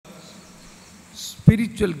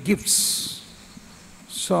spiritual gifts.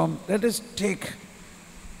 So let us take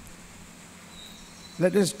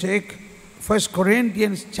 1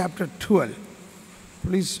 Corinthians chapter 12.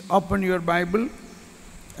 Please open your Bible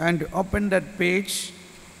and open that page,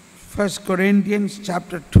 1 Corinthians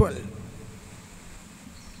chapter 12.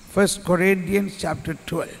 1 Corinthians chapter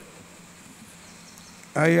 12.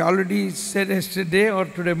 I already said yesterday or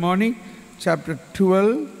today morning, chapter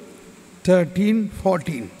 12, 13,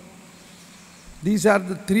 14. These are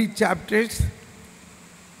the 3 chapters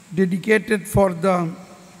dedicated for the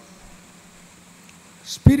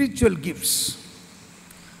spiritual gifts.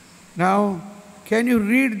 Now, can you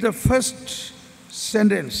read the first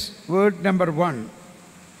sentence, word number 1?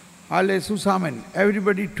 Alle zusammen.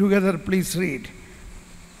 Everybody together, please read.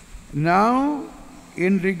 Now,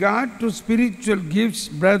 in regard to spiritual gifts,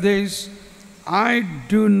 brothers, I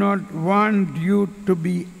do not want you to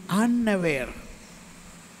be unaware.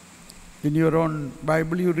 In your own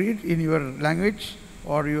Bible you read, in your language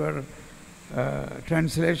or your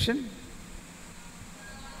translation.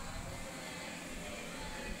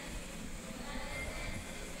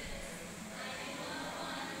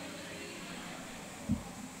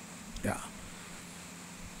 Yeah.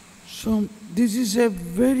 So this is a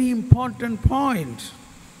very important point.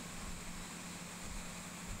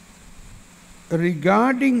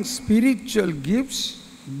 Regarding spiritual gifts,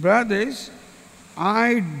 brothers,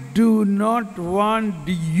 I do not want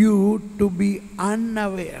you to be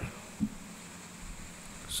unaware.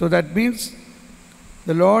 So that means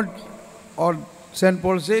the Lord or St.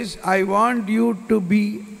 Paul says, I want you to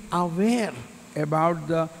be aware about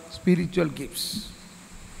the spiritual gifts.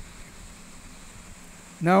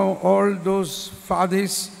 Now all those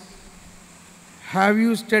fathers, have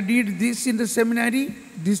you studied this in the seminary,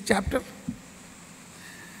 this chapter?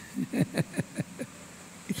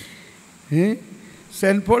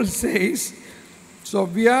 St. Paul says, so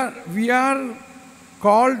we are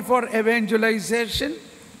called for evangelization.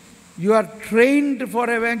 You are trained for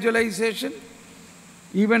evangelization,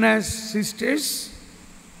 even as sisters.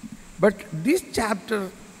 But this chapter,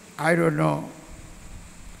 I don't know.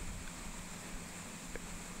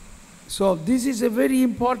 So this is a very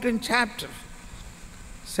important chapter.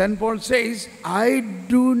 St. Paul says, I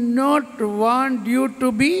do not want you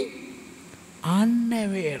to be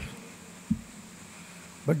unaware.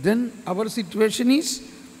 But then our situation is,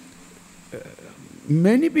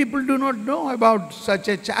 many people do not know about such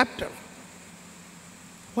a chapter.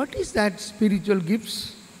 What is that spiritual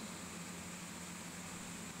gifts?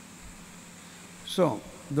 So,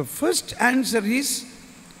 the first answer is,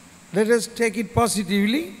 let us take it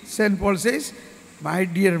positively. St. Paul says, my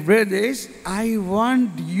dear brothers, I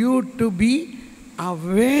want you to be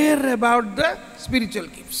aware about the spiritual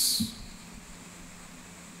gifts.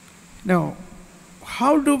 Now,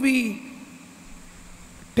 how do we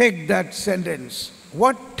take that sentence?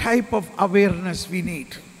 What type of awareness we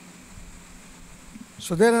need?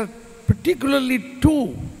 So there are particularly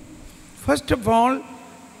 2. First of all,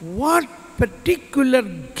 what particular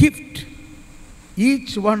gift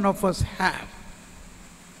each one of us have?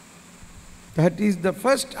 That is the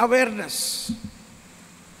first awareness.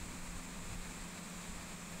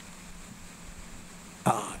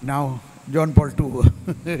 Now John Paul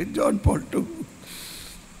II. John Paul II.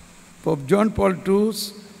 Pope John Paul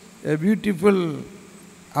II's a beautiful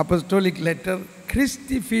apostolic letter,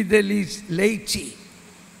 Christi Fidelis Laici,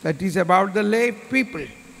 that is about the lay people.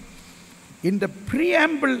 In the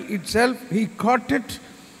preamble itself, he quoted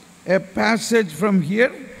a passage from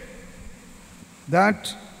here,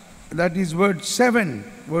 that is word 7.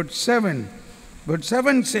 Word 7. Word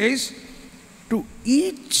 7 says, to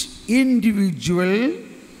each individual,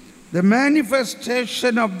 the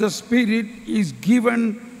manifestation of the Spirit is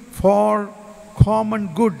given for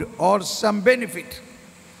common good or some benefit.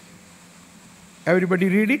 Everybody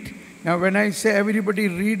read it? Now when I say everybody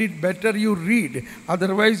read it, better you read.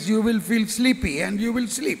 Otherwise you will feel sleepy and you will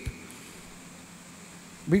sleep.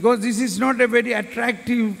 Because this is not a very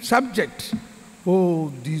attractive subject.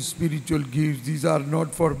 Oh, these spiritual gifts, these are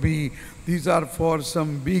not for me. These are for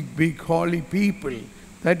some big holy people.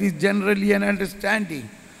 That is generally an understanding.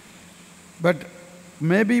 But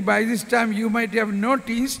maybe by this time you might have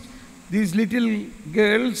noticed these little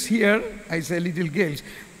girls here, I say little girls,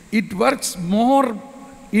 it works more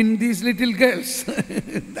in these little girls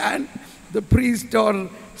than the priest or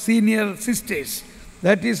senior sisters.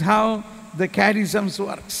 That is how the charisms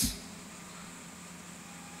works.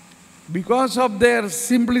 Because of their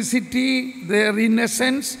simplicity, their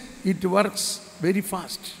innocence, it works very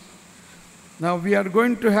fast. Now we are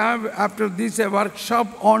going to have after this a workshop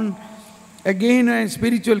on again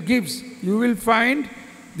spiritual gifts. You will find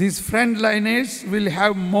these frontliners will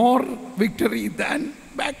have more victory than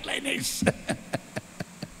backliners.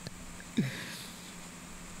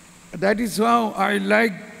 That is how I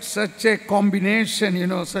like such a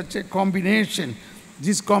combination, such a combination.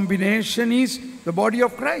 This combination is the body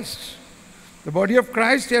of Christ. The body of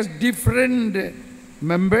Christ has different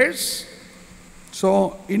members.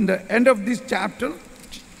 So in the end of this chapter,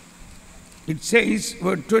 it says,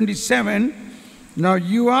 verse 27, now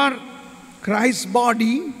you are Christ's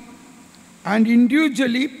body and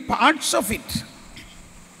individually parts of it.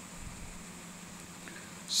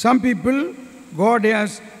 Some people God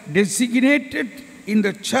has designated in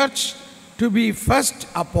the church to be first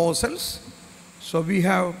apostles. So we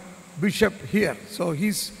have bishop here. So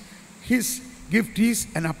his gift is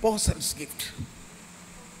an apostle's gift.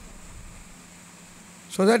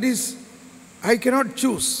 So that is, I cannot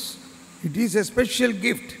choose. It is a special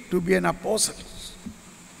gift to be an apostle.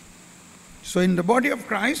 So in the body of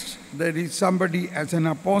Christ, there is somebody as an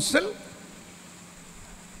apostle.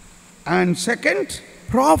 And second,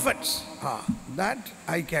 prophets. That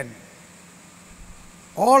I can.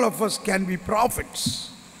 All of us can be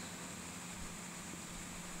prophets.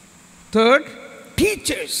 Third,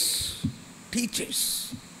 teachers.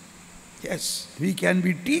 Teachers. Yes, we can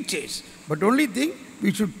be teachers. But only thing,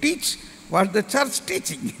 we should teach what the church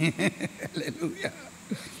teaching. Hallelujah.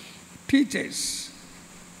 Teachers.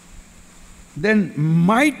 Then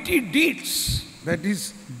mighty deeds. That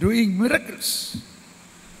is doing miracles.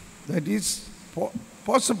 That is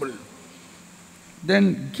possible.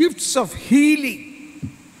 Then gifts of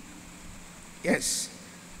healing. Yes.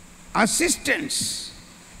 Assistance.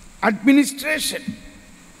 Administration.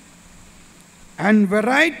 And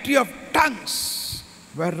variety of tongues.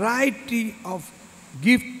 Variety of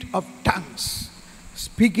gift of tongues.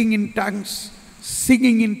 Speaking in tongues.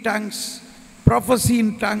 Singing in tongues. Prophecy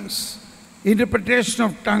in tongues. Interpretation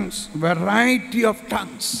of tongues. Variety of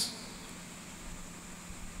tongues.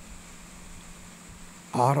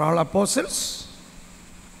 Are all apostles?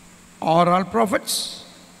 Are all prophets?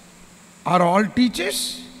 Are all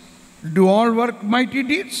teachers? Do all work mighty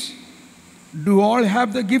deeds? Do all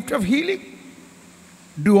have the gift of healing?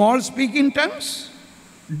 Do all speak in tongues?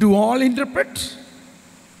 Do all interpret?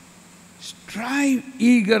 Strive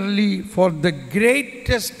eagerly for the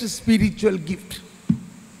greatest spiritual gift.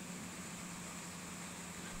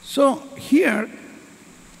 So here,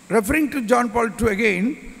 referring to John Paul II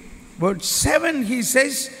again, verse 7, he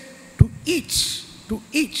says, to each. To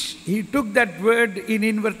each. He took that word in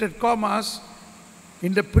inverted commas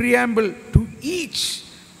in the preamble, to each.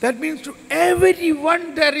 That means to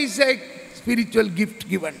everyone there is a spiritual gift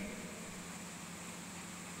given.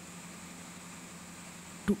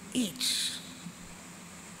 To each.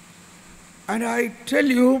 And I tell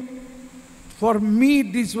you, for me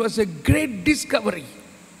this was a great discovery.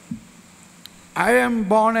 I am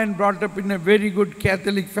born and brought up in a very good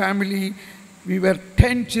Catholic family. We were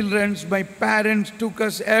 10 children. My parents took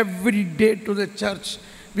us every day to the church.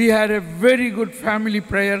 We had a very good family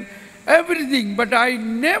prayer, everything. But I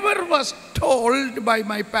never was told by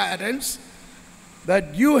my parents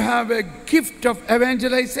that you have a gift of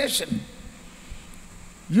evangelization.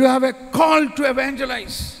 You have a call to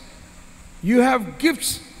evangelize. You have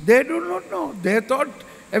gifts. They do not know. They thought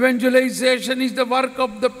evangelization is the work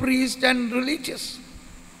of the priest and religious.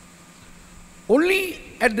 Only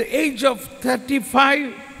at the age of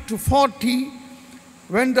 35 to 40,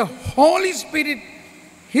 when the Holy Spirit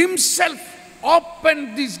Himself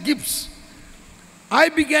opened these gifts, I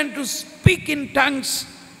began to speak in tongues,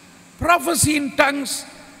 prophecy in tongues,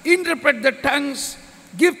 interpret the tongues,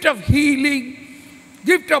 gift of healing,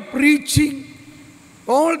 gift of preaching.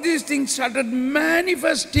 All these things started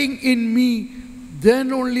manifesting in me.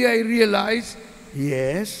 Then only I realized,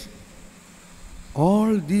 yes,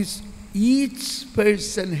 all these each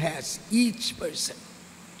person has, each person,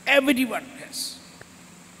 everyone has.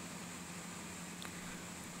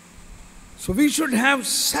 So we should have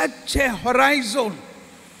such a horizon.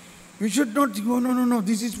 We should not go, no,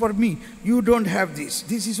 this is for me. You don't have this.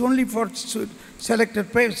 This is only for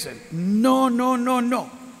selected person. No.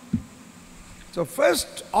 So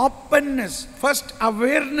first openness, first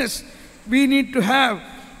awareness we need to have.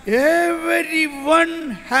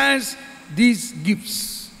 Everyone has these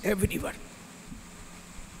gifts. Everyone.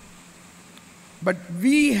 But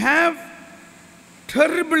we have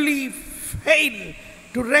terribly failed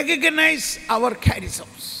to recognize our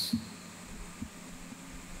charisms.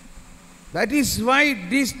 That is why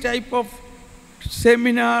this type of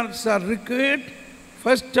seminars are required.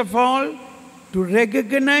 First of all, to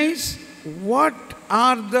recognize what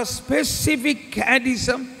are the specific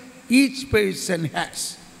charism each person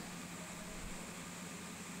has.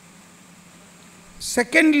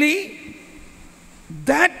 Secondly,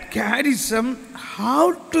 that charism,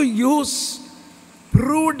 how to use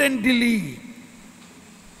prudently.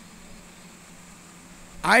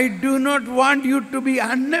 I do not want you to be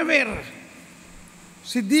unaware.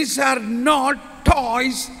 See, these are not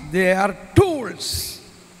toys, they are tools.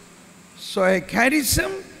 So a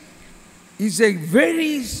charism is a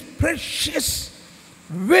very precious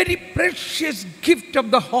gift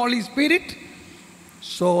of the Holy Spirit.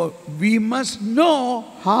 So we must know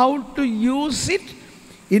how to use it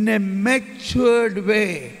in a matured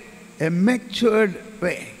way. A matured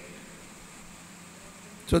way.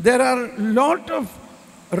 So there are a lot of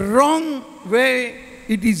wrong way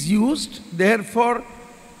it is used. Therefore,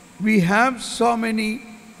 we have so many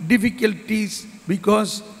difficulties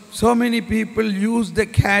because so many people use the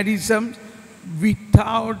charism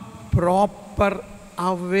without proper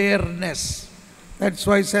awareness. That's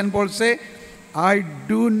why St. Paul says, I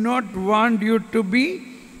do not want you to be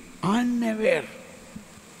unaware.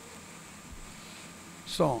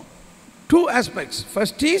 So, two aspects.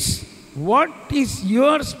 First is, what is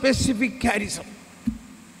your specific charism?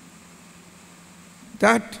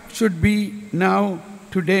 That should be now,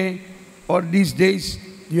 today, or these days,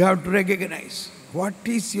 you have to recognize. What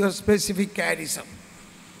is your specific charism?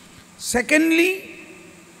 Secondly,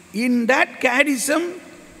 in that charism,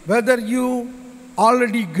 whether you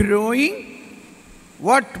already growing,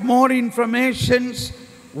 what more informations,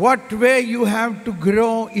 what way you have to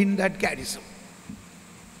grow in that charism.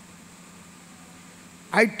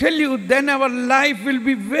 I tell you, then our life will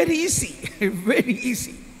be very easy, very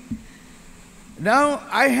easy. Now,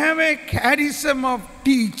 I have a charism of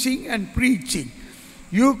teaching and preaching.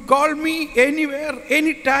 You call me anywhere,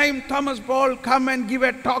 anytime, Thomas Paul, come and give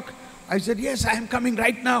a talk. I said, yes, I am coming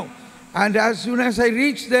right now. And as soon as I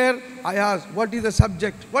reach there, I ask, what is the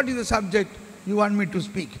subject? What is the subject you want me to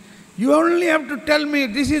speak? You only have to tell me,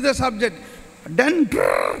 this is the subject. Then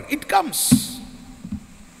it comes.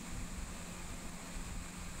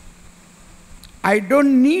 I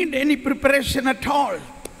don't need any preparation at all.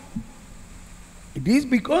 It is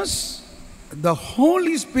because the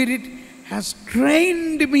Holy Spirit has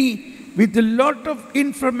trained me with a lot of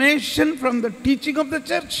information from the teaching of the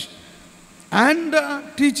church and the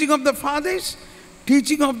teaching of the fathers,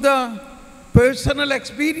 teaching of the personal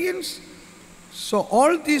experience. So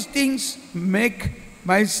all these things make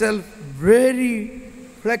myself very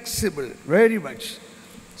flexible, very much.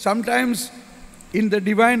 Sometimes in the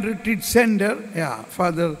Divine Retreat Center,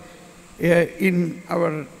 Father, in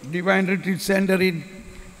our Divine Retreat Center in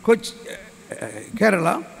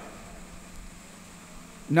Kerala,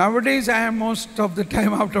 nowadays I am most of the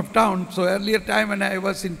time out of town. So earlier time when I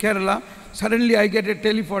was in Kerala, suddenly I get a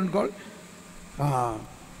telephone call.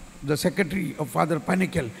 The secretary of Father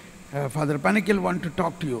Panikel, Father Panikel want to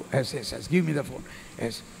talk to you. Yes, give me the phone.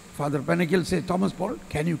 Yes. Father Panikel says, Thomas Paul,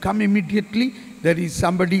 can you come immediately? There is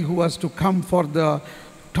somebody who was to come for the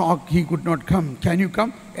talk. He could not come. Can you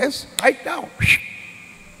come? Yes, right now.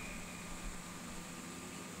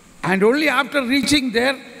 And only after reaching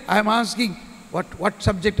there, I am asking, what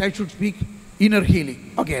subject I should speak? Inner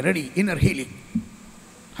healing. Okay, ready, inner healing.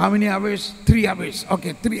 How many hours? 3 hours.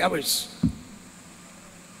 Okay, 3 hours.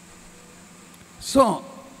 So,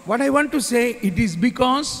 what I want to say, it is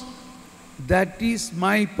because that is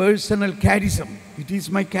my personal charism. It is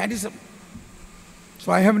my charism.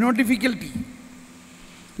 So I have no difficulty.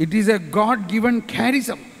 It is a God-given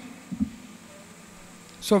charism.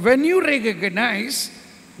 So when you recognize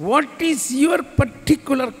what is your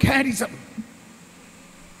particular charism,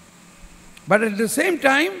 but at the same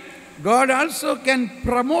time, God also can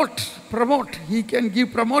promote. He can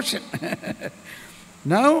give promotion.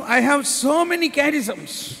 Now I have so many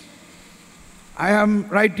charisms. I am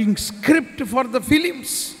writing script for the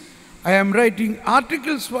films. I am writing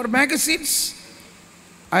articles for magazines.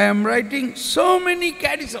 I am writing so many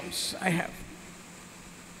charisms I have.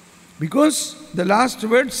 Because the last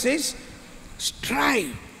word says,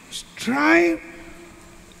 strive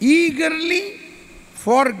eagerly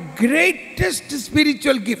for greatest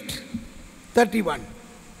spiritual gift.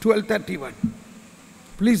 12:31.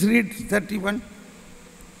 Please read 31.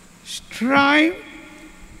 Strive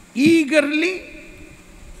eagerly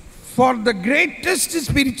for the greatest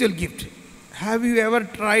spiritual gift. Have you ever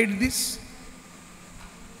tried this?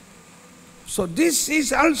 So this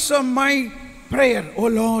is also my prayer. Oh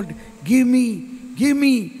Lord, give me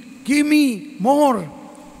more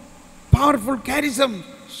powerful charism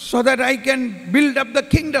so that I can build up the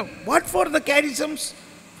kingdom. What for the charisms?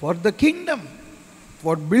 For the kingdom,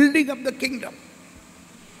 for building up the kingdom.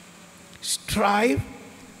 Strive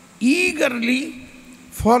eagerly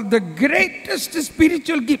for the greatest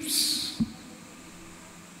spiritual gifts.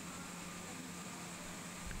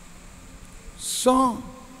 So,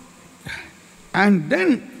 and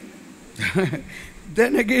then,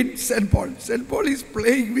 then again St. Paul is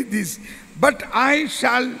playing with this. But I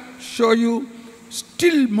shall show you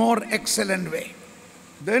still more excellent way.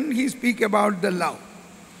 Then he speaks about the love.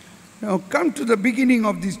 Now come to the beginning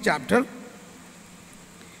of this chapter.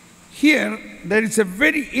 Here there is a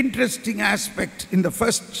very interesting aspect in the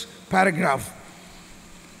first paragraph.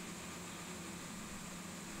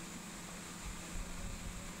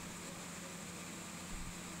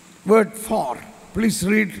 Word 4. Please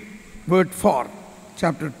read word 4.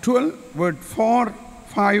 Chapter 12, word 4,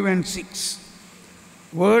 5 and 6.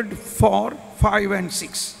 Word 4, 5 and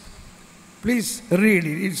 6. Please read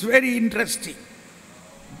it. It's very interesting.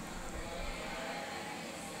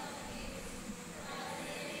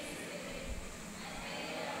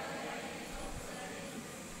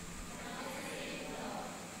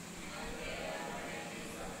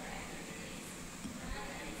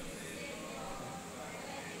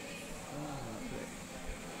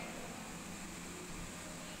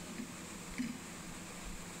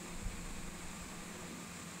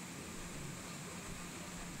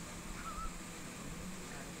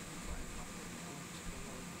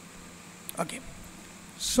 Okay,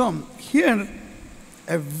 so here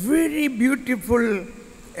a very beautiful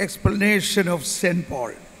explanation of St.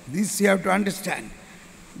 Paul. This you have to understand.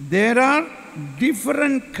 There are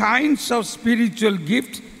different kinds of spiritual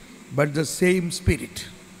gifts, but the same Spirit.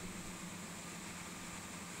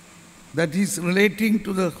 That is relating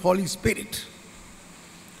to the Holy Spirit.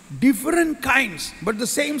 Different kinds, but the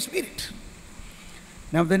same Spirit.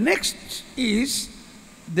 Now the next is,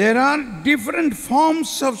 there are different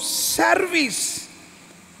forms of service,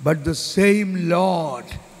 but the same Lord.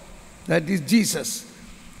 That is Jesus,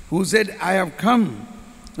 who said, I have come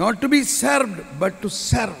not to be served, but to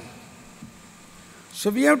serve. So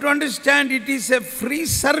we have to understand it is a free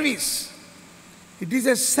service. It is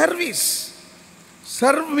a service.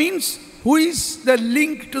 Serve means, who is the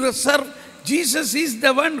link to the serve? Jesus is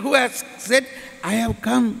the one who has said, I have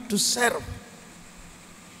come to serve.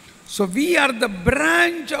 So we are the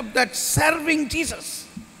branch of that serving Jesus.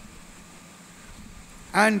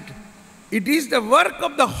 And it is the work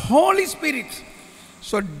of the Holy Spirit.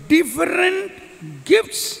 So different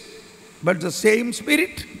gifts, but the same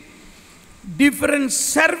Spirit. Different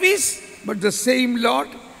service, but the same Lord.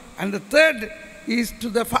 And the third is to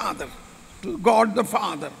the Father, to God the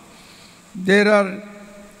Father. There are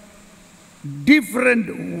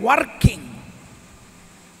different working,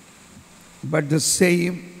 but the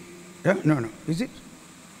same. Is it?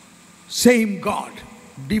 Same God.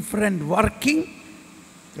 Different working,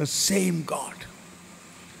 the same God.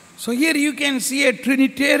 So here you can see a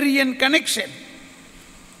Trinitarian connection.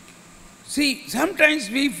 See, sometimes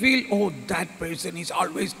we feel, oh, that person is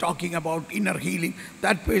always talking about inner healing.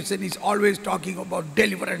 That person is always talking about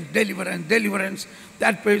deliverance.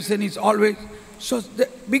 That person is always...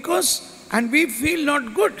 And we feel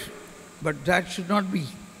not good. But that should not be.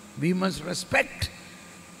 We must respect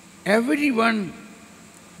everyone.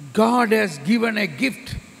 God has given a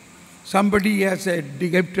gift. Somebody has a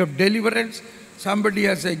gift of deliverance. Somebody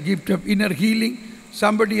has a gift of inner healing.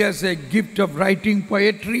 Somebody has a gift of writing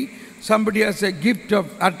poetry. Somebody has a gift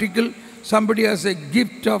of article. Somebody has a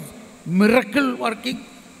gift of miracle working.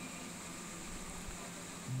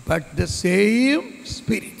 But the same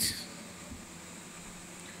Spirit.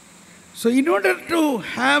 So in order to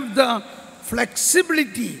have the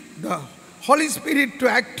flexibility, the Holy Spirit to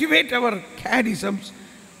activate our charisms,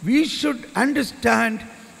 we should understand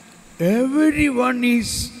everyone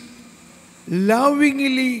is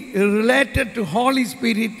lovingly related to Holy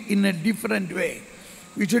Spirit in a different way.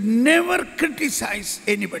 We should never criticize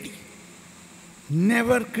anybody.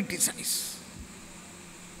 Never criticize.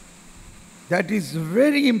 That is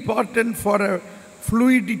very important for a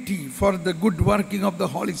fluidity, for the good working of the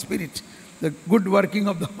Holy Spirit. The good working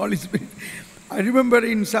of the Holy Spirit. I remember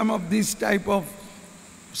in some of this type of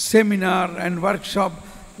seminar and workshop,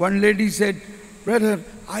 one lady said, brother,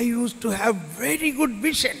 I used to have very good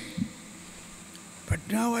vision, but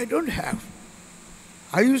now I don't have.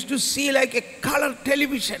 I used to see like a color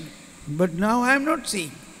television, but now I am not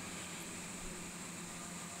seeing.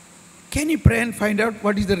 Can you pray and find out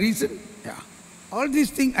what is the reason? Yeah. All these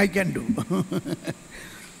things I can do.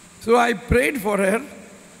 So I prayed for her.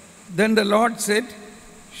 Then the Lord said,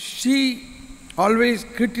 she always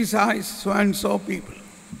criticized so and so people.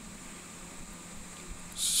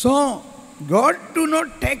 So God do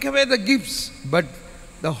not take away the gifts, but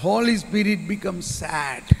the Holy Spirit becomes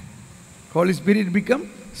sad. Holy Spirit becomes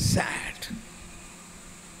sad.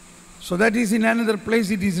 So that is in another place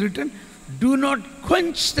it is written, do not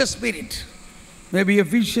quench the Spirit. Maybe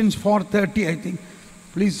Ephesians 4:30, I think.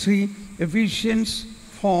 Please see Ephesians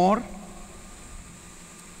 4.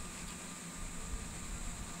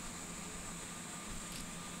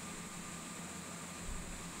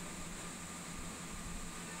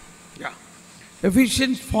 Yeah.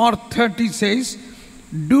 Ephesians 4:30 says,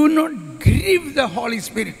 do not grieve the Holy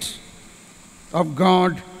Spirit of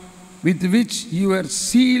God, with which you are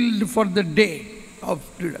sealed for the day of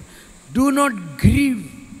freedom. Do not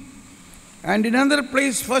grieve. And in another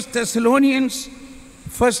place, 1 Thessalonians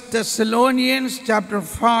chapter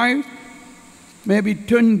 5, maybe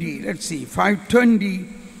 20, let's see, 5:20,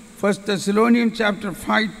 1 Thessalonians chapter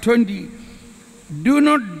 5:20, do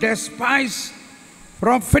not despise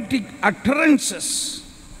prophetic utterances.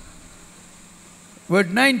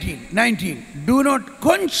 Word 19, do not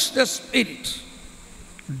quench the Spirit.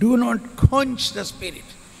 Do not quench the Spirit.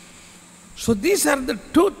 So these are the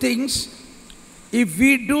two things. If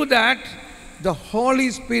we do that, the Holy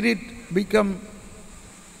Spirit become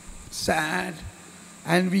sad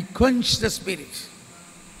and we quench the Spirit.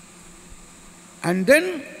 And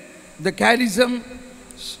then the charism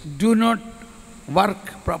do not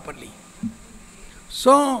work properly.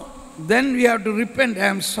 So then we have to repent. I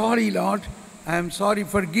am sorry, Lord. I am sorry,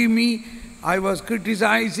 forgive me. I was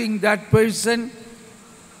criticizing that person.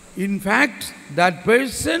 In fact, that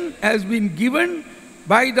person has been given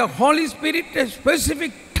by the Holy Spirit a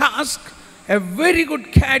specific task, a very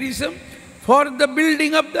good charism for the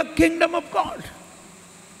building of the kingdom of God.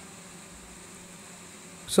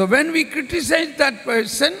 So when we criticize that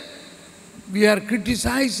person, we are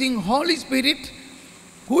criticizing Holy Spirit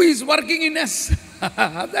who is working in us.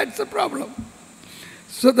 That's the problem.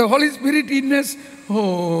 So the Holy Spirit in us,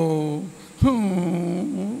 why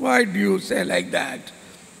do you say like that?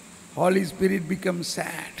 Holy Spirit becomes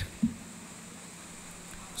sad.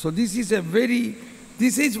 So this is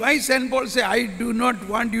why St. Paul says, I do not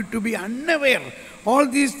want you to be unaware. All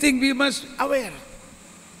these things we must aware.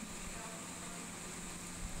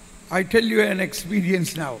 I tell you an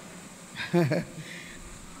experience now.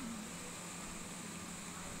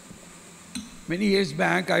 Many years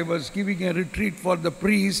back, I was giving a retreat for the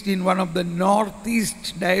priest in one of the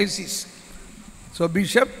northeast dioceses. So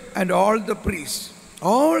bishop and all the priests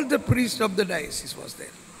of the diocese was there.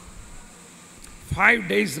 5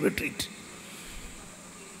 days retreat.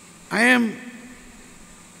 I am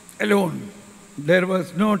alone. There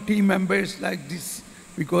was no team members like this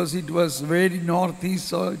because it was very northeast,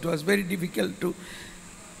 so it was very difficult to.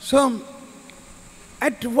 So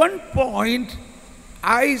at one point,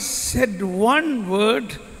 I said one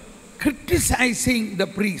word criticizing the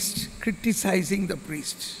priest,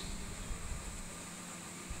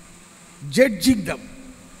 judging them.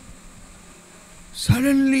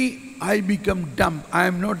 Suddenly I become dumb. I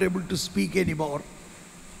am not able to speak anymore.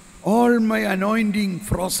 All my anointing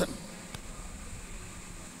frozen.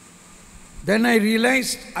 Then I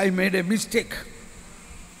realized I made a mistake.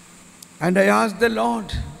 And I asked the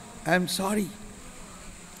Lord, I am sorry.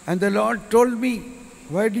 And the Lord told me,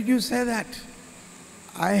 why did you say that?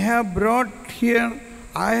 I have brought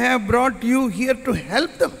you here to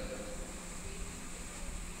help them,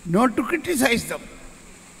 not to criticize them.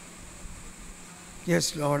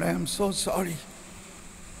 Yes, Lord, I am so sorry.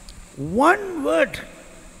 One word,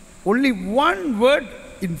 only one word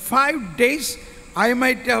in 5 days, I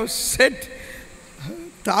might have said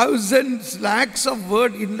thousands, lakhs of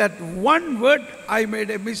words. In that one word, I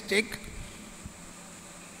made a mistake.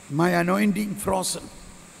 My anointing frozen.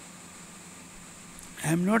 I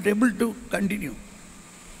am not able to continue.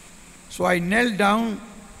 So I knelt down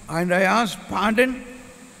and I asked pardon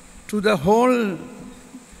to the whole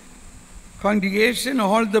congregation,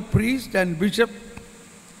 all the priests and bishop.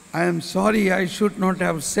 I am sorry, I should not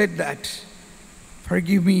have said that.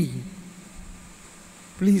 Forgive me.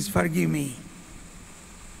 Please forgive me.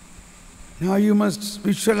 Now you must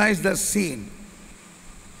visualize the scene.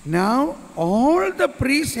 Now all the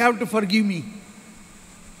priests have to forgive me.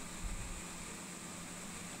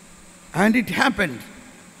 And it happened.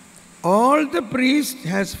 All the priests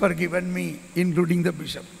has forgiven me, including the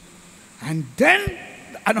bishop. And then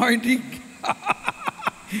the anointing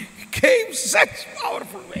came such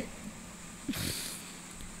powerful way.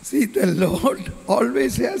 See, the Lord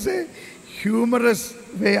always has a humorous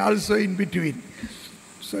way also in between.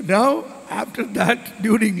 So now, after that,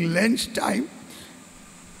 during lunch time,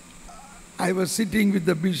 I was sitting with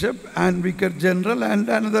the bishop and vicar general and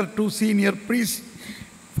another 2 senior priests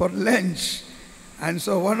for lunch. And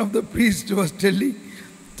so one of the priests was telling,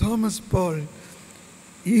 Thomas Paul,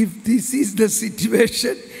 if this is the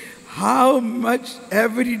situation, how much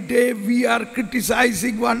every day we are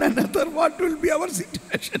criticizing one another, what will be our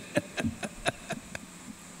situation?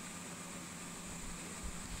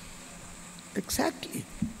 Exactly.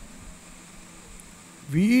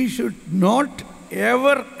 We should not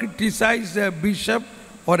ever criticize a bishop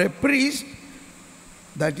or a priest.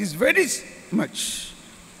 That is very much.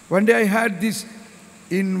 One day I had this,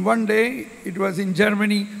 one day, it was in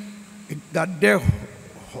Germany, that day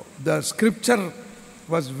the scripture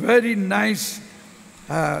was very nice,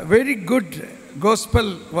 very good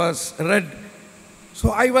gospel was read.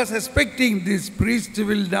 So I was expecting this priest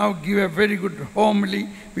will now give a very good homily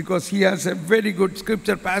because he has a very good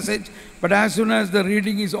scripture passage. But as soon as the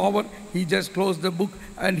reading is over, he just closed the book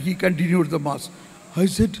and he continued the mass. I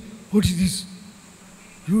said, what is this?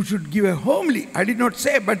 You should give a homily. I did not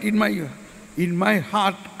say, but in my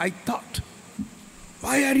heart I thought,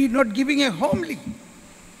 why are you not giving a homily?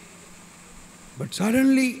 But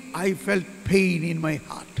suddenly I felt pain in my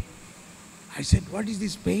heart. I said, what is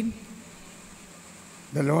this pain?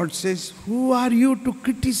 The Lord says, who are you to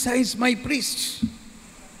criticize my priest?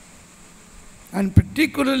 And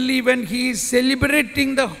particularly when he is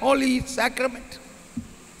celebrating the Holy Sacrament.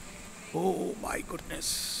 Oh my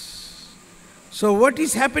goodness. So what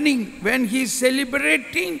is happening when he is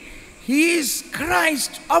celebrating? He is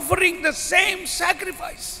Christ offering the same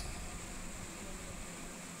sacrifice.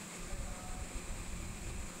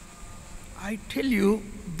 I tell you,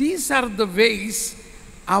 these are the ways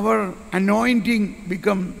our anointing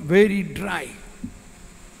become very dry.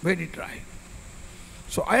 Very dry.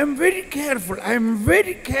 So I am very careful. I am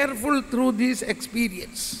very careful through this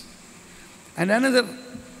experience. And another,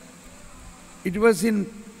 it was in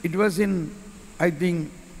I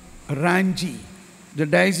think, Ranchi, the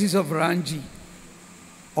Diocese of Ranchi.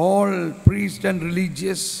 All priests and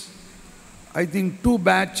religious, I think 2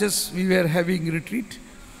 batches we were having retreat.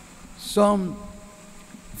 Some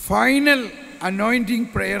final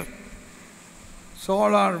anointing prayer. So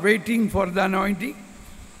all are waiting for the anointing.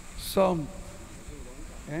 So,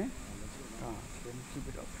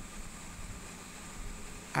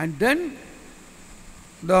 and then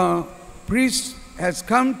the priest has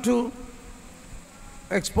come to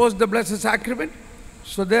expose the Blessed Sacrament.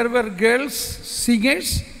 So there were girls,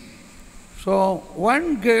 singers. So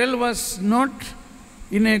one girl was not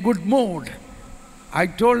in a good mood. I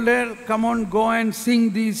told her, come on, go and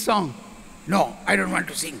sing this song. No, I don't want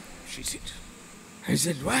to sing, she said. I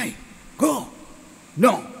said, why? Go.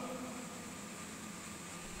 No.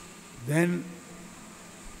 Then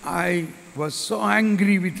I was so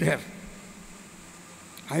angry with her.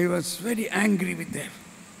 I was very angry with her.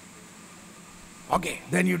 Okay,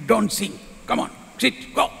 then you don't sing. Come on,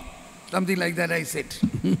 sit, go. Something like that I said.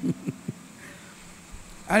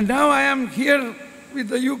 And now I am here with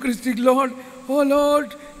the Eucharistic Lord. Oh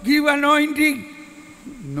Lord, give anointing.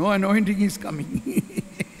 No anointing is coming.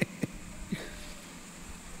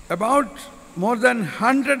 About more than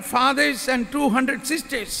 100 fathers and 200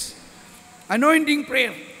 sisters. Anointing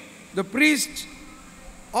prayer. The priest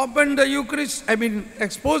opened the Eucharist,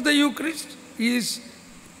 exposed the Eucharist. He is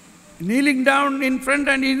kneeling down in front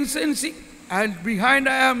and incensing. And behind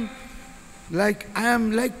I am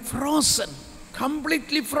like frozen,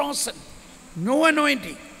 completely frozen. No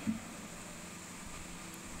anointing.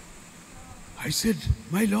 I said,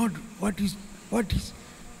 my Lord, what is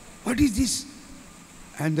this?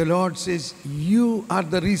 And the Lord says, you are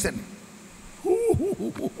the reason.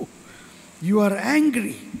 You are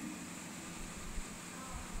angry.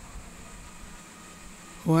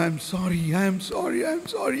 Oh, I am sorry.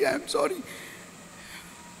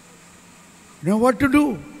 Now what to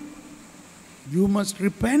do? You must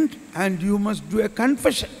repent and you must do a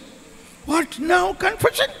confession. What now?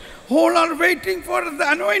 Confession? All are waiting for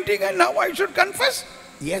the anointing and now I should confess?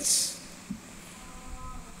 Yes.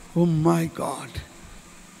 Oh my God.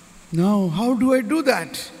 Now how do I do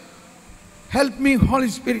that? Help me, Holy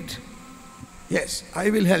Spirit. Yes, I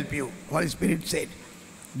will help you. Holy Spirit said,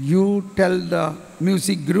 you tell the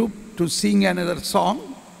music group to sing another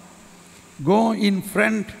song. Go in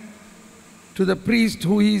front to the priest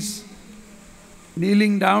who is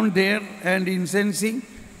kneeling down there and incensing.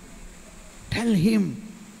 Tell him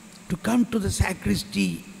to come to the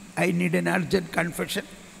sacristy. I need an urgent confession.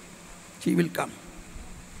 He will come.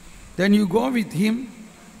 Then you go with him.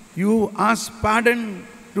 You ask pardon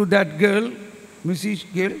to that girl, Mrs.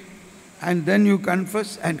 Girl, and then you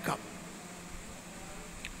confess and come.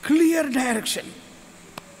 Clear direction.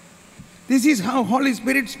 This is how Holy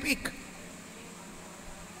Spirit speaks.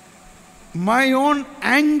 My own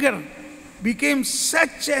anger became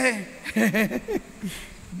such a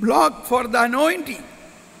block for the anointing.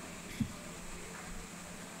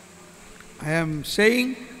 I am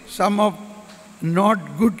saying some of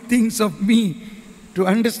not good things of me to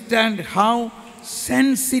understand how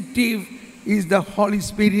sensitive is the Holy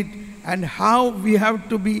Spirit and how we have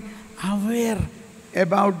to be aware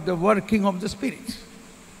about the working of the Spirit.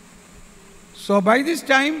 So by this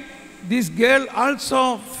time, this girl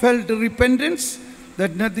also felt repentance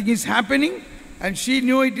that nothing is happening, and she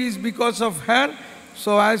knew it is because of her.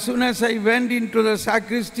 So as soon as I went into the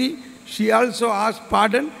sacristy, she also asked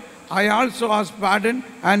pardon. I also asked pardon,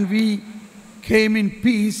 and we came in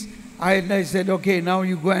peace. And I said, okay, now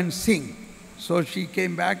you go and sing. So she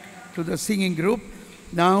came back to the singing group.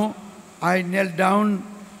 Now I knelt down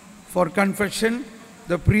for confession.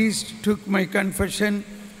 The priest took my confession,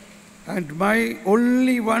 and my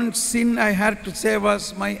only one sin I had to say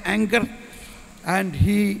was my anger. And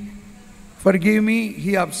he forgave me,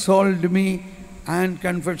 he absolved me, and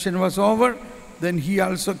confession was over. Then he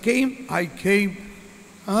also came, I came,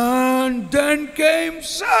 and then came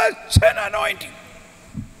such an anointing.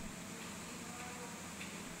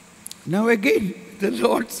 Now again, the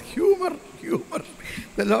Lord's humor.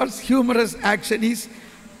 The Lord's humorous action is,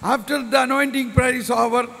 after the anointing prayer is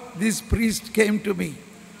over, this priest came to me.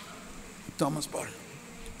 Thomas Paul,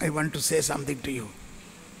 I want to say something to you.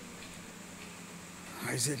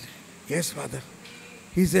 I said, yes, Father.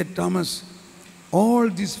 He said, Thomas, all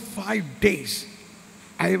these 5 days,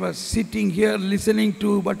 I was sitting here listening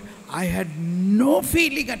to, but I had no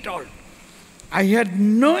feeling at all. I had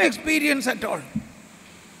no experience at all.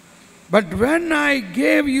 But when I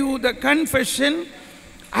gave you the confession,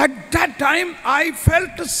 at that time I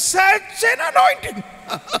felt such an anointing.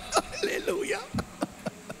 Hallelujah.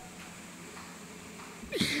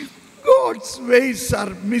 God's ways are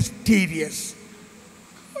mysterious.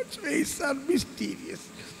 God's ways are mysterious.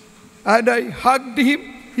 And I hugged him,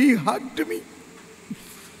 he hugged me.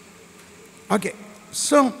 Okay,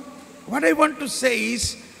 so what I want to say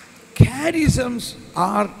is, charisms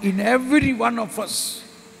are in every one of us.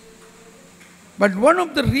 But one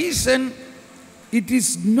of the reasons it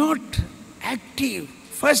is not active,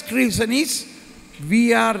 first reason is,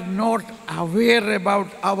 we are not aware about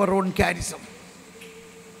our own charism.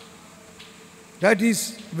 That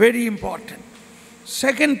is very important.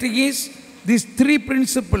 Second thing is, these 3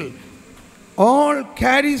 principles. All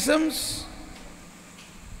charisms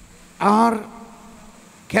are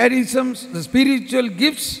charisms, the spiritual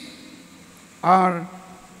gifts are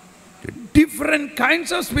different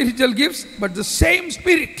kinds of spiritual gifts, but the same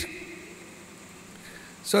Spirit.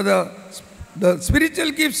 So the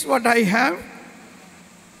spiritual gifts what I have,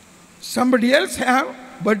 somebody else have,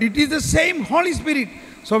 but it is the same Holy Spirit.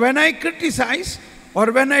 So when I criticize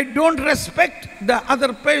or when I don't respect the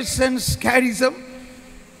other person's charism,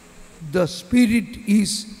 the spirit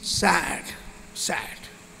is sad.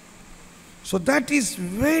 So that is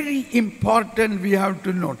very important we have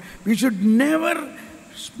to note. We should never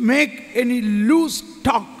make any loose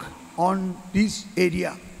talk on this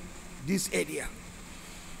area.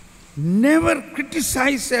 Never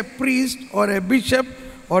criticize a priest or a bishop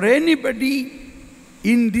or anybody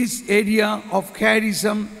in this area of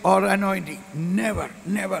charism or anointing. Never.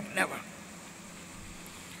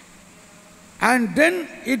 And then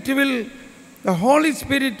the Holy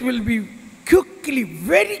Spirit will be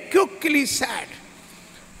very quickly sad.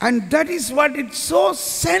 And that is what it's so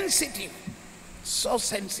sensitive.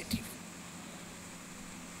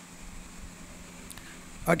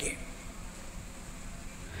 Okay.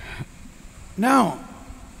 Now,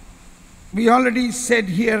 we already said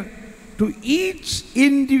here, to each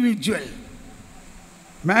individual,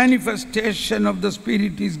 manifestation of the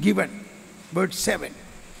Spirit is given. Verse 7.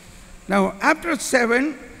 Now, after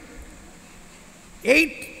 7,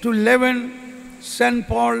 8 to 11, St.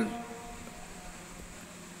 Paul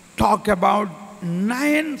talk about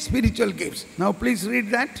 9 spiritual gifts. Now, please read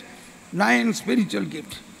that. 9 spiritual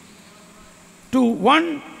gifts. To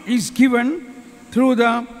one is given through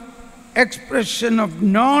the expression of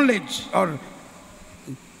knowledge, or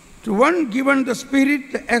to one given the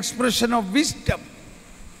Spirit, the expression of wisdom.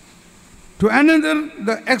 To another,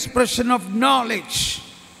 the expression of knowledge.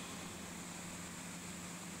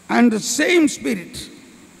 And the same Spirit.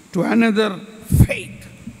 To another, faith.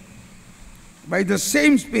 By the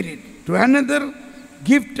same Spirit. To another,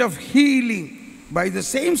 gift of healing. By the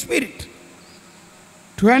same Spirit.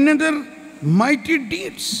 To another, mighty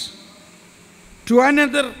deeds. To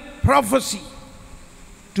another, prophecy.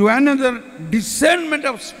 To another, discernment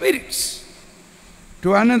of spirits.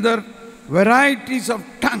 To another, varieties of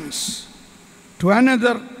tongues. To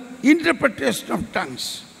another, interpretation of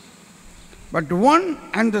tongues. But one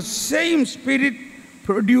and the same Spirit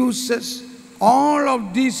produces all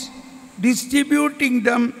of these, distributing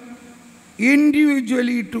them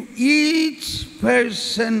individually to each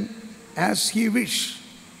person as he wishes.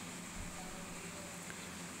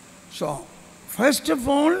 So, first of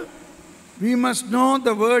all, we must know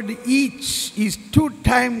the word each is 2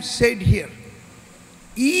 times said here.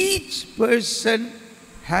 Each person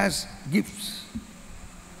has gifts.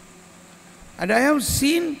 And I have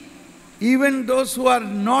seen even those who are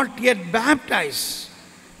not yet baptized,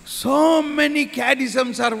 so many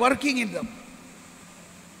catechisms are working in them.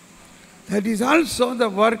 That is also the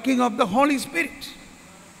working of the Holy Spirit.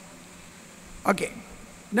 Okay.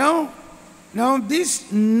 Now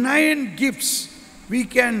these 9 gifts we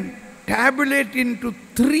can tabulate into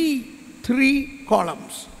three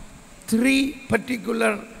columns, 3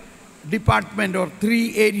 particular department or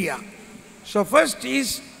 3 area. So first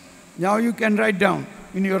is, now you can write down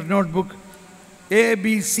in your notebook, A,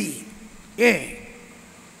 B, C. A,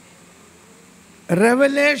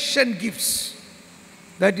 revelation gifts.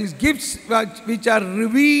 That is gifts which are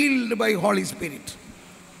revealed by Holy Spirit.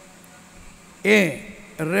 A,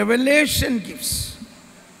 revelation gifts.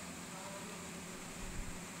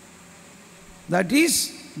 That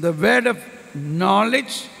is the word of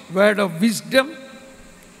knowledge, word of wisdom.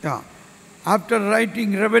 Yeah. After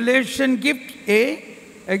writing revelation gift, A,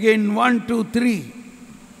 again 1, 2, 3.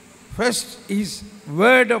 First is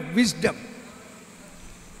word of wisdom,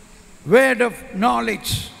 word of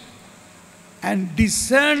knowledge, and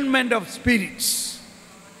discernment of spirits.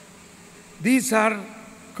 These are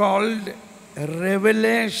called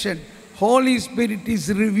revelation. Holy Spirit is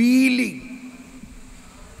revealing.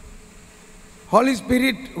 Holy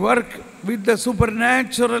Spirit work with the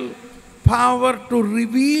supernatural power to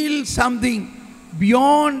reveal something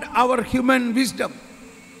beyond our human wisdom,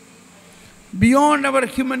 beyond our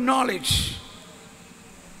human knowledge.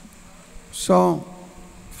 So,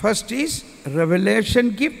 first is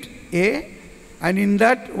revelation gift, A, and in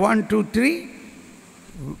that 1, 2, 3,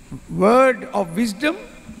 word of wisdom,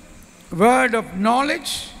 word of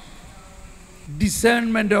knowledge,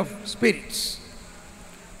 discernment of spirits.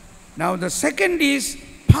 Now the second is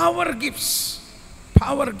power gifts.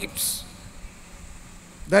 Power gifts.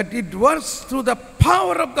 That it works through the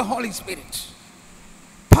power of the Holy Spirit.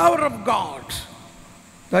 Power of God.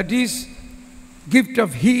 That is gift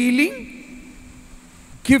of healing,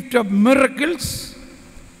 gift of miracles,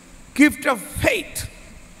 gift of faith.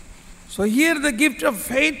 So here the gift of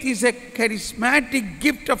faith is a charismatic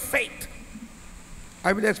gift of faith.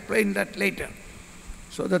 I will explain that later.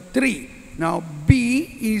 So the 3. Now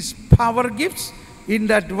B is power gifts. In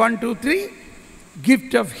that 1, 2, 3,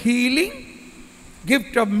 gift of healing,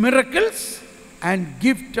 gift of miracles, and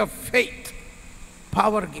gift of faith.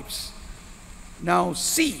 Power gifts. Now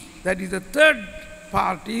C, that is the third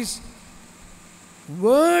part, is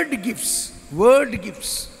word gifts. Word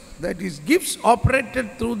gifts. That is gifts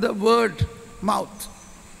operated through the word mouth.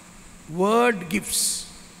 Word gifts.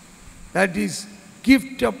 That is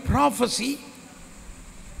gift of prophecy.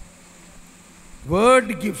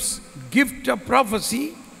 Word gifts. Gift of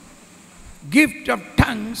prophecy. Gift of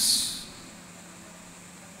tongues.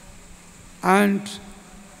 And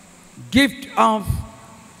gift of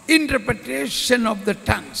interpretation of the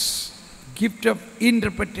tongues. Gift of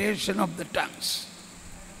interpretation of the tongues.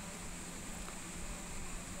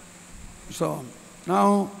 So,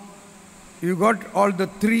 now you got all the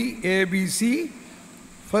 3 A, B, C.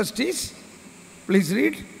 First is, please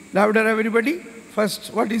read louder everybody.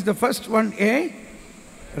 First, what is the first one? A,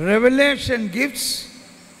 revelation gifts.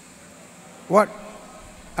 What?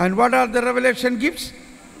 And what are the revelation gifts?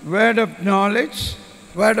 Word of knowledge,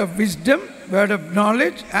 word of wisdom, word of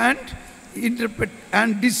knowledge, and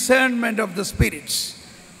discernment of the spirits.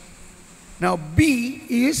 Now B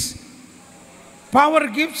is power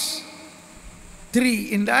gifts.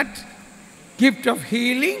 3 in that, gift of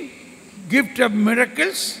healing, gift of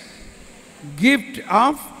miracles, gift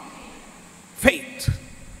of faith.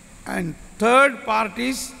 And third part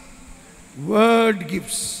is word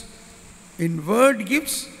gifts. In word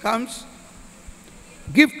gifts comes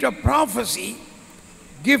gift of prophecy,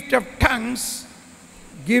 gift of tongues,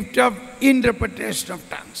 gift of interpretation of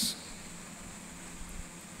tongues.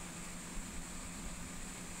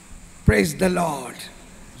 Praise the Lord.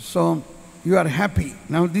 So, you are happy.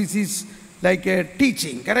 Now this is like a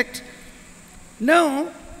teaching, correct?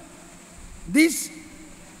 Now, this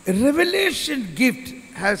revelation gift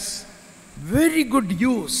has very good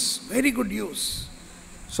use, very good use.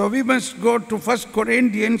 So we must go to 1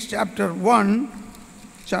 Corinthians chapter 1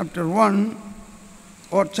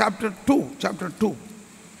 or chapter 2.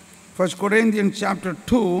 1 Corinthians chapter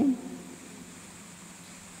 2.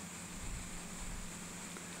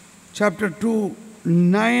 Chapter 2,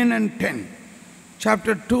 9 and 10.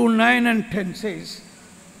 Chapter 2, 9 and 10 says,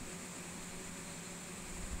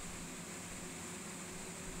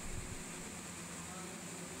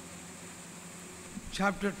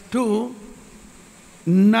 chapter 2,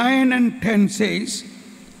 9 and 10 says,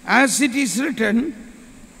 as it is written,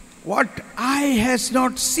 what eye has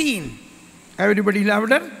not seen. Everybody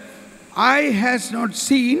louder. Eye has not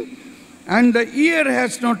seen, and the ear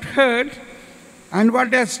has not heard, and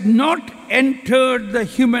what has not entered the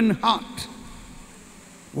human heart,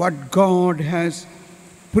 what God has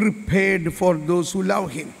prepared for those who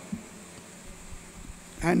love Him.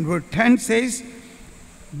 And verse 10 says,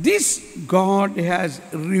 this God has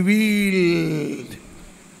revealed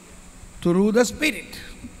through the Spirit.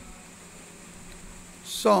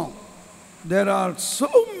 So, there are so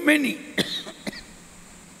many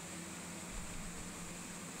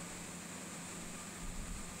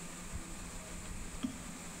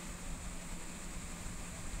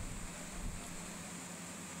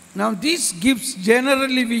Now these gifts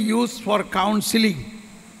generally we use for counseling.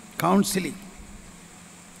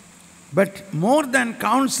 But more than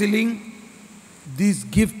counseling, this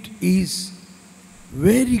gift is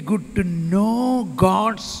very good to know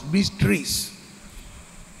God's mysteries,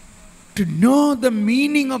 to know the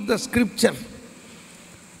meaning of the scripture,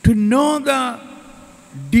 to know the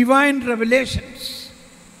divine revelations.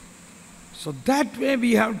 So that way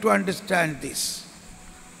we have to understand this.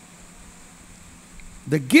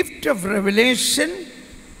 The gift of revelation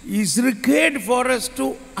is required for us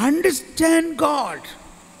to understand God,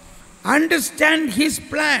 understand His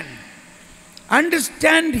plan,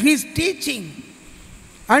 understand His teaching,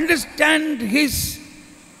 understand His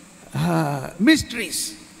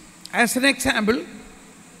mysteries. As an example,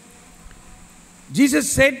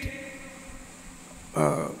 Jesus said,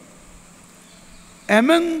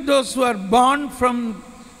 among those who are born from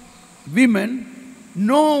women,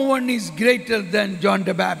 no one is greater than John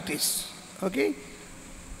the Baptist. Okay?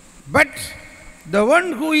 But the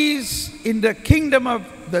one who is in the kingdom of,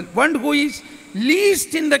 the one who is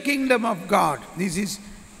least in the kingdom of God, this is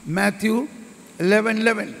Matthew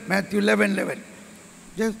 11:11. Matthew 11:11.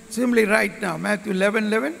 Just simply write now, Matthew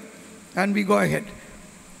 11:11, and we go ahead.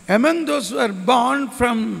 Among those who are born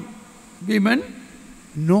from women,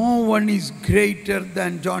 no one is greater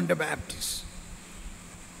than John the Baptist.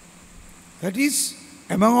 That is,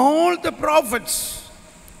 among all the prophets,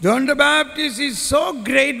 John the Baptist is so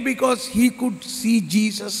great because he could see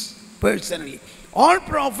Jesus personally. All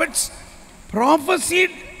prophets prophesied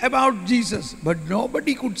about Jesus, but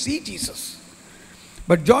nobody could see Jesus.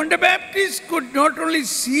 But John the Baptist could not only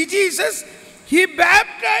see Jesus, he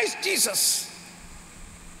baptized Jesus.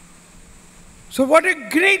 So what a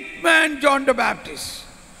great man John the Baptist.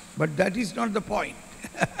 But that is not the point.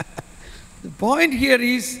 The point here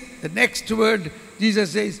is the next word.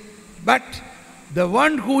 Jesus says, but the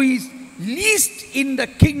one who is least in the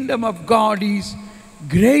kingdom of God is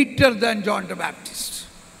greater than John the Baptist.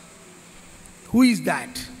 Who is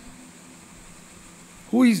that?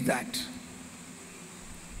 Who is that?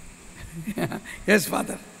 Yes,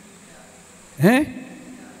 Father. Eh?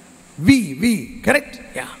 We, correct?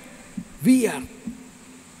 Yeah. We are.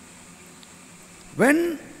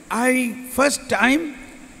 When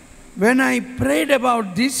I prayed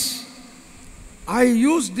about this, I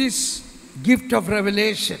used this gift of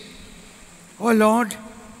revelation. Oh Lord,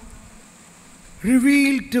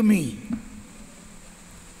 reveal to me.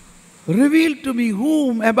 Reveal to me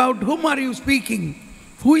about whom are you speaking?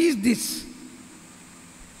 Who is this?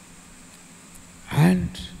 And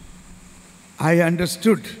I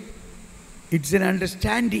understood. It's an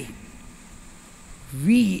understanding.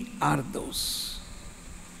 We are those.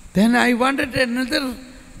 Then I wanted another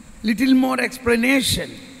little more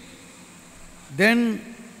explanation.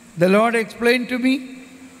 Then the Lord explained to me,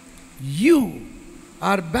 you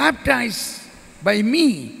are baptized by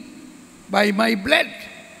me, by my blood,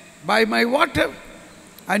 by my water,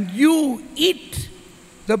 and you eat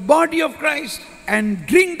the body of Christ and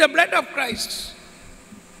drink the blood of Christ.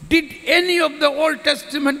 Did any of the Old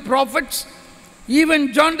Testament prophets,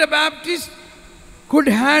 even John the Baptist, could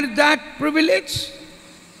have that privilege?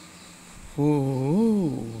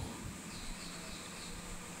 Oh.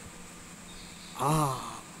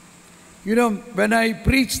 You know, when I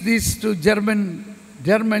preach this to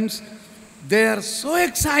Germans, they are so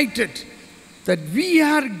excited that we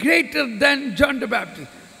are greater than John the Baptist.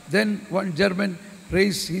 Then one German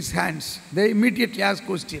raised his hands. They immediately asked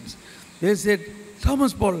questions. They said,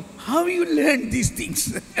 Thomas Paul, how you learned these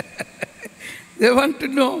things? They want to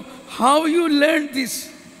know how you learned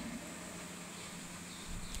this.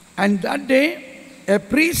 And that day, a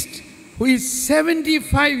priest who is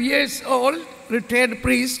 75 years old, retired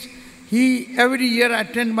priest, he every year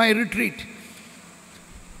attend my retreat.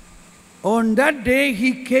 On that day,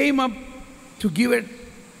 he came up to give it,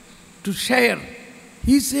 to share.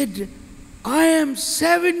 He said, I am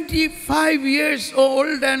 75 years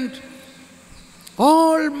old and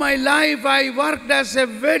all my life I worked as a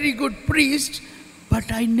very good priest,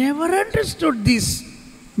 but I never understood this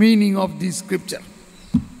meaning of this scripture.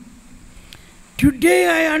 Today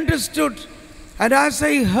I understood, and as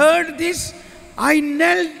I heard this, I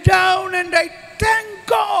knelt down and I thank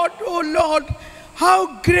God, oh Lord,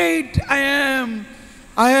 how great I am.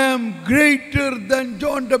 I am greater than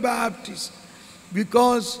John the Baptist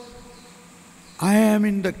because I am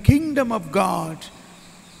in the kingdom of God.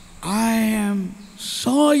 I am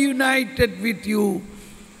so united with you.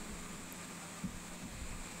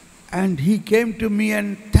 And he came to me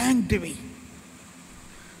and thanked me.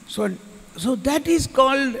 So that is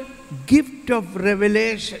called gift of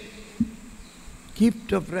revelation.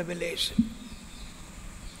 Gift of revelation.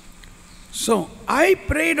 So I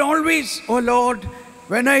prayed always, oh Lord,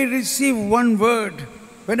 when I receive one word,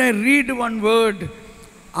 when I read one word,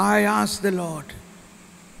 I ask the Lord,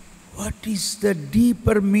 what is the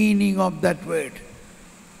deeper meaning of that word?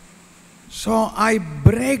 So I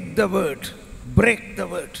break the word.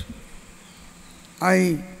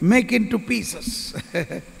 I make into pieces.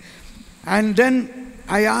 And then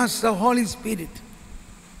I ask the Holy Spirit,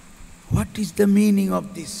 what is the meaning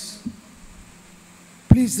of this?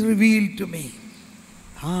 Please reveal to me.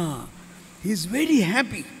 He is very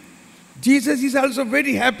happy. Jesus is also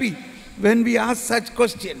very happy when we ask such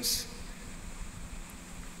questions.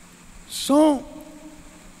 So,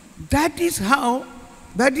 that is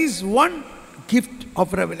one gift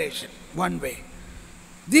of revelation, one way.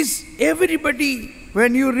 This, everybody,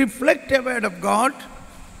 when you reflect a word of God,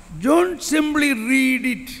 don't simply read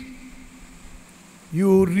it.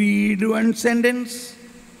 You read one sentence,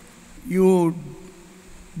 you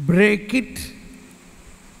break it,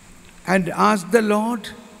 and ask the Lord,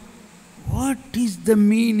 what is the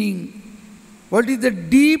meaning? What is the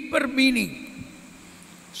deeper meaning?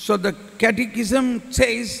 So the Catechism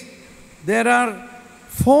says there are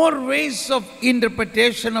 4 ways of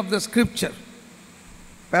interpretation of the scripture.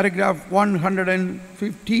 Paragraph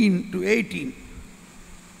 115 to 18.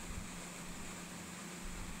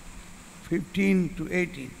 15 to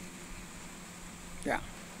 18. Yeah.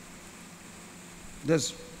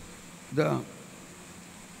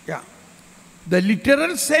 The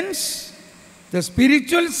literal sense, the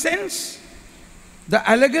spiritual sense, the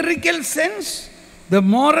allegorical sense, the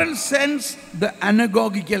moral sense, the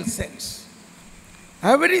anagogical sense.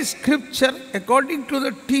 Every scripture, according to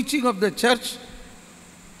the teaching of the church,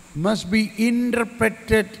 must be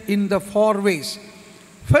interpreted in the 4 ways.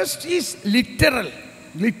 First is literal,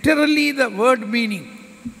 literally the word meaning.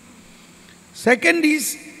 Second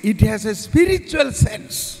is, it has a spiritual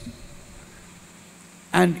sense.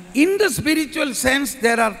 And in the spiritual sense,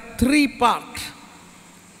 there are 3 parts.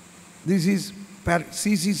 This is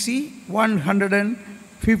CCC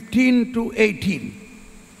 115 to 18.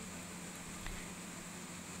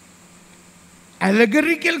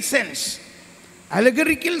 Allegorical sense.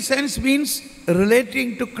 Allegorical sense means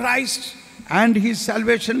relating to Christ and his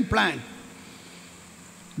salvation plan.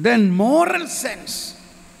 Then moral sense,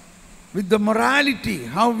 with the morality,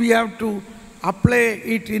 how we have to apply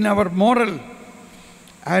it in our moral.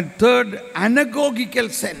 And third,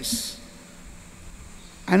 anagogical sense.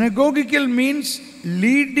 Anagogical means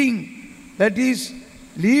leading, that is,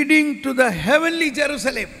 leading to the heavenly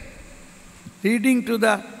Jerusalem, leading to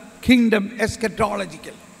the kingdom,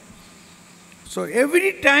 eschatological. So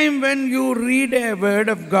every time when you read a word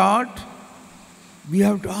of God, we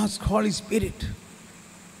have to ask Holy Spirit,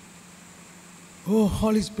 oh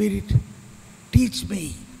Holy Spirit, teach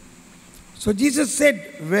me. So Jesus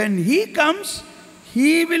said, when he comes,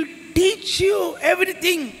 he will teach you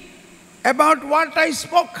everything about what I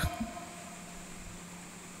spoke.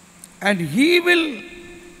 And he will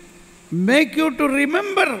make you to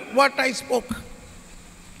remember what I spoke.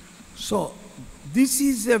 So, this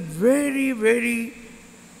is a very, very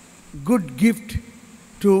good gift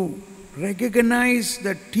to recognize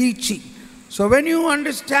the teaching. So when you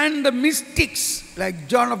understand the mystics like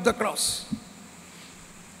John of the Cross,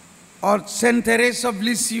 or Saint Teresa of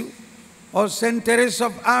Lisieux, or Saint Teresa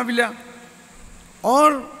of Avila,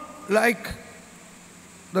 or like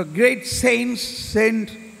the great saints,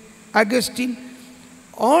 Saint Augustine,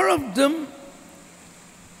 all of them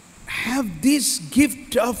have this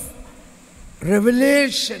gift of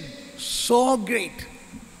revelation so great.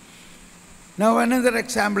 Now another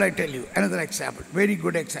example I tell you, another example, very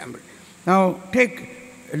good example. Now take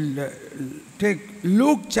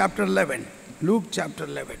Luke chapter 11. Luke chapter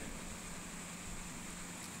 11.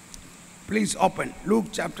 Please open Luke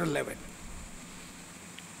chapter 11.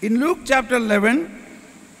 In Luke chapter 11,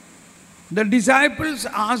 the disciples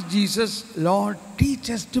asked Jesus, Lord, teach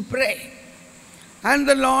us to pray. And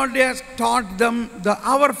the Lord has taught them the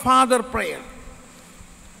Our Father prayer.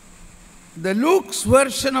 The Luke's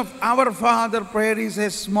version of Our Father prayer is a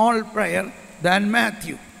small prayer than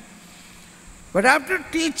Matthew. But after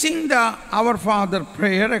teaching the Our Father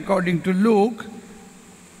prayer according to Luke,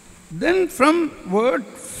 then from word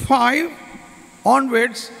 5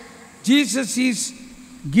 onwards, Jesus is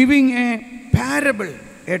giving a parable,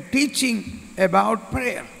 a teaching about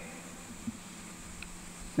prayer.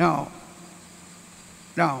 Now,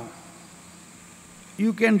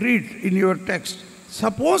 you can read in your text.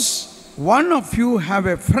 Suppose one of you have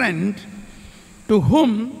a friend to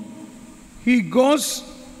whom he goes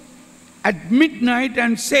at midnight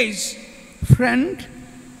and says, Friend,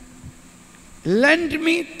 lend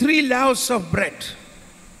me 3 loaves of bread.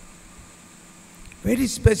 Very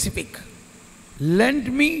specific.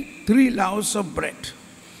 Lend me 3 loaves of bread.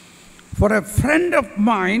 For a friend of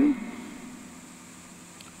mine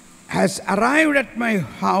has arrived at my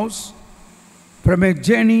house from a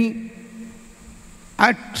journey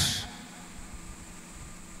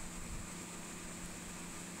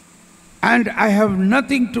and I have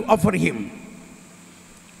nothing to offer him.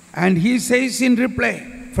 And he says in reply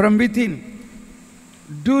from within,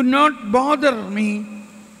 Do not bother me.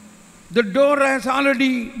 The door has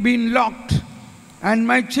already been locked and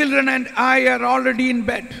my children and I are already in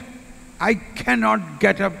bed. I cannot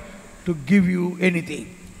get up to give you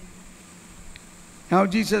anything. Now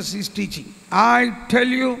Jesus is teaching. I tell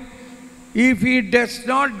you, if he does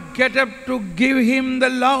not get up to give him the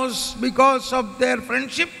loaves because of their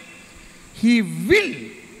friendship, he will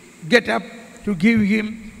get up to give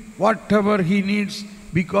him whatever he needs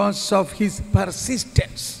because of his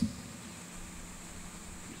persistence.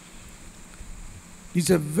 It's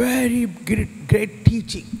a very great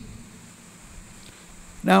teaching.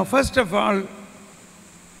 Now, first of all,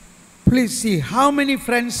 please see how many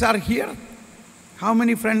friends are here. How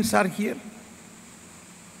many friends are here?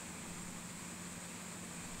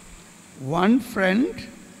 One friend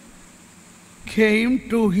came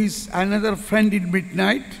to his another friend in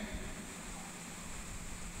midnight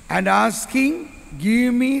and asking,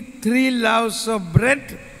 Give me 3 loaves of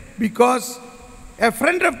bread because a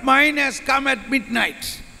friend of mine has come at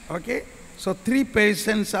midnight. Okay? So 3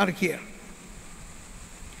 persons are here.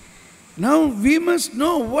 Now we must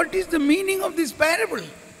know what is the meaning of this parable.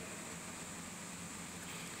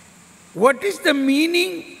 What is the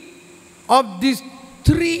meaning of these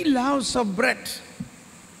 3 loaves of bread?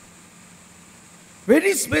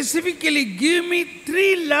 Very specifically, give me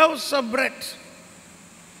 3 loaves of bread.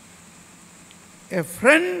 A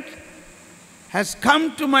friend has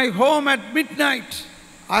come to my home at midnight.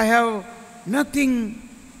 I have nothing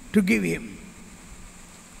to give him.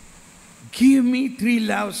 Give me 3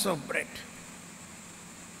 loaves of bread.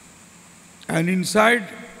 And inside,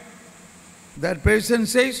 that person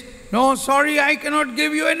says, No, sorry, I cannot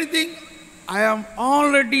give you anything. I am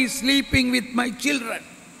already sleeping with my children.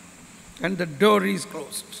 And the door is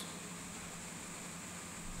closed.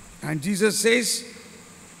 And Jesus says,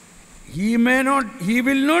 he will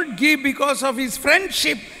not give because of his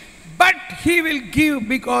friendship, but he will give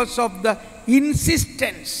because of the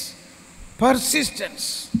insistence,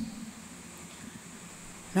 persistence.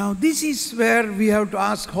 Now this is where we have to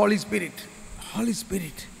ask Holy Spirit, Holy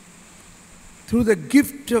Spirit, through the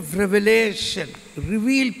gift of revelation,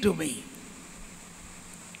 reveal to me,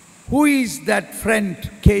 who is that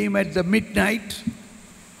friend came at the midnight?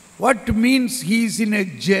 What means he is in a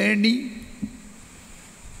journey?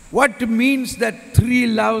 What means that 3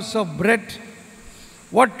 loaves of bread?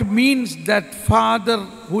 What means that father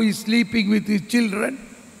who is sleeping with his children?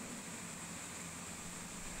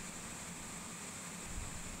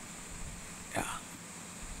 Yeah.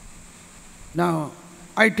 Now,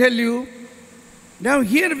 I tell you, now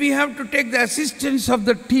here we have to take the assistance of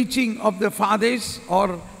the teaching of the fathers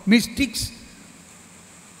or mystics.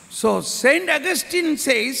 So Saint Augustine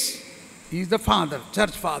says, he is the father,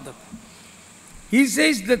 church father. He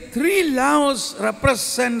says the 3 loaves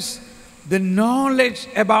represents the knowledge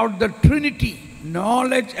about the Trinity.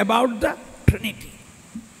 Knowledge about the Trinity.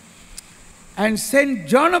 And Saint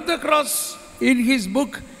John of the Cross in his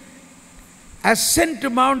book Ascent to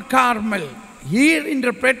Mount Carmel, here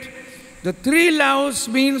interpret the 3 loaves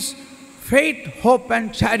means faith, hope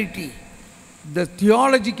and charity. The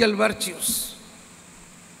theological virtues.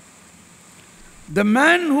 The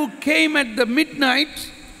man who came at the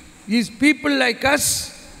midnight is people like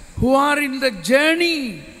us who are in the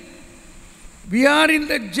journey. We are in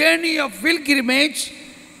the journey of pilgrimage,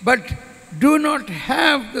 but do not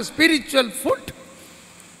have the spiritual food.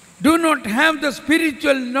 do not have the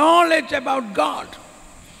spiritual knowledge about God,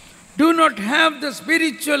 do not have the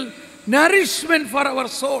spiritual nourishment for our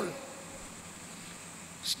soul,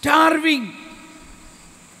 starving.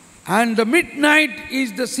 And the midnight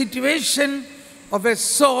is the situation of a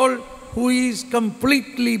soul who is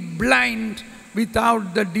completely blind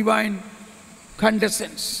without the divine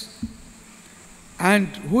condescence. And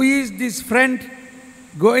who is this friend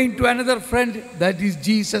going to another friend? That is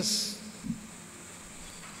Jesus.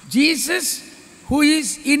 Jesus, who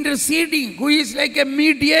is interceding, who is like a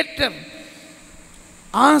mediator,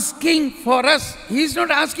 asking for us. He is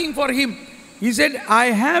not asking for him. He said, I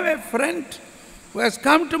have a friend who has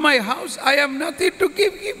come to my house. I have nothing to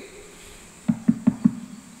give him.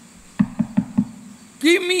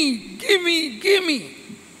 Give me, give me, give me.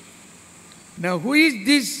 Now who is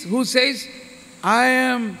this who says, I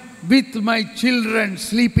am with my children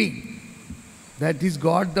sleeping? That is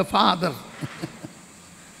God the Father.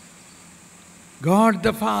 God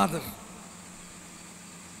the Father.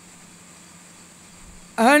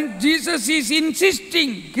 And Jesus is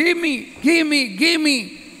insisting, give me, give me, give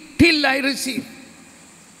me, till I receive.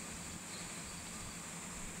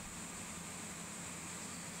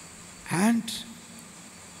 And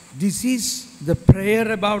this is the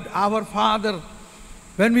prayer about our Father.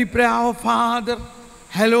 When we pray, our Father,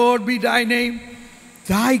 hallowed be thy name,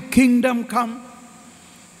 thy kingdom come,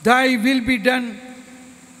 thy will be done.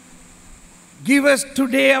 Give us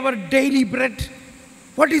today our daily bread.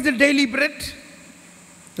 What is the daily bread?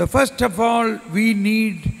 The first of all, we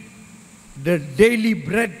need the daily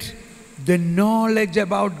bread, the knowledge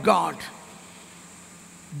about God,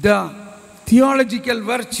 the theological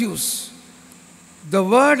virtues, the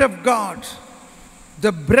Word of God,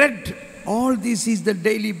 the bread. All this is the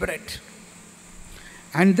daily bread.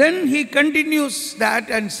 And then he continues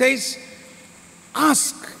that and says,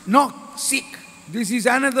 ask, knock, seek. This is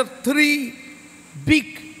another three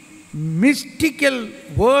big mystical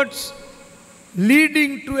words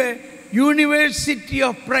leading to a university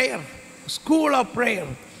of prayer, school of prayer.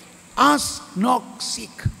 Ask, knock,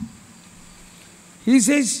 seek. He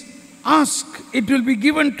says, ask, it will be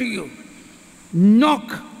given to you.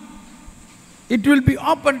 Knock, it will be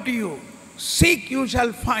open to you. Seek, you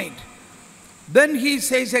shall find. Then he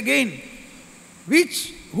says again,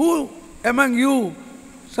 who among you,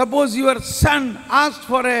 suppose your son asked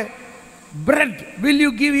for a bread, will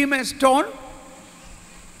you give him a stone?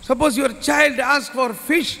 Suppose your child asks for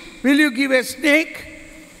fish, will you give a snake?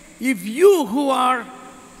 If you who are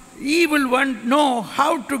evil one know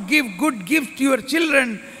how to give good gifts to your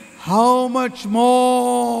children, how much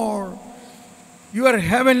more your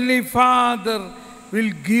heavenly Father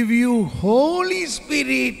will give you Holy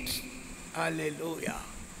Spirit. Hallelujah.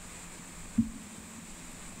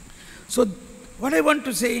 So what I want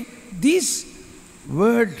to say, these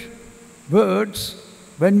words,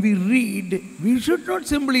 when we read, we should not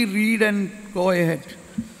simply read and go ahead.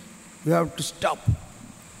 We have to stop.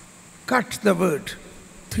 Cut the word.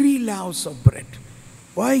 3 loaves of bread.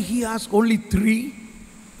 Why he asked only 3?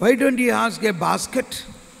 Why don't he ask a basket?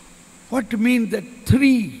 What means the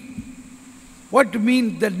 3? What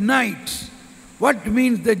means the night? What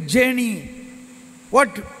means the journey?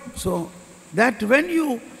 So that when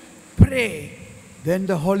you pray, then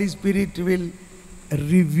the Holy Spirit will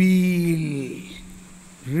reveal.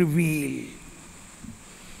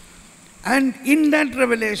 And in that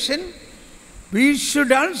revelation, we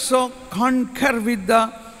should also concur with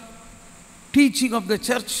the teaching of the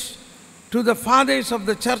church, to the fathers of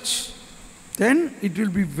the church. Then it will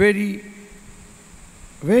be very,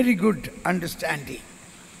 very good understanding.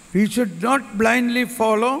 We should not blindly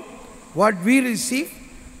follow what we receive.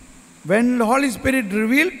 When the Holy Spirit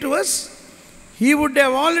revealed to us, He would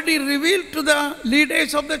have already revealed to the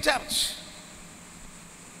leaders of the church.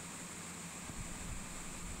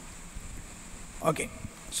 Okay,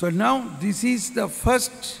 so now this is the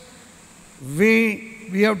first way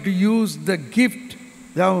we have to use the gift.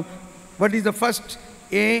 Now, what is the first?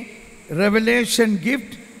 A revelation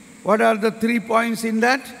gift. What are the 3 points in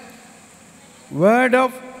that? Word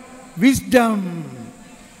of wisdom,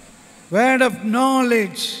 word of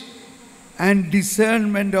knowledge, and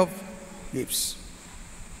discernment of gifts.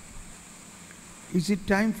 Is it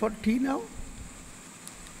time for tea now?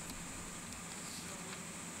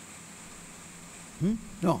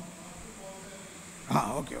 No.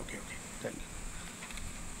 Okay. Thank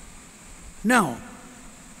you.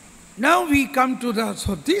 Now we come to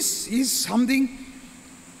so this is something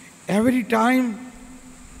every time,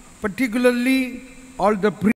 particularly all the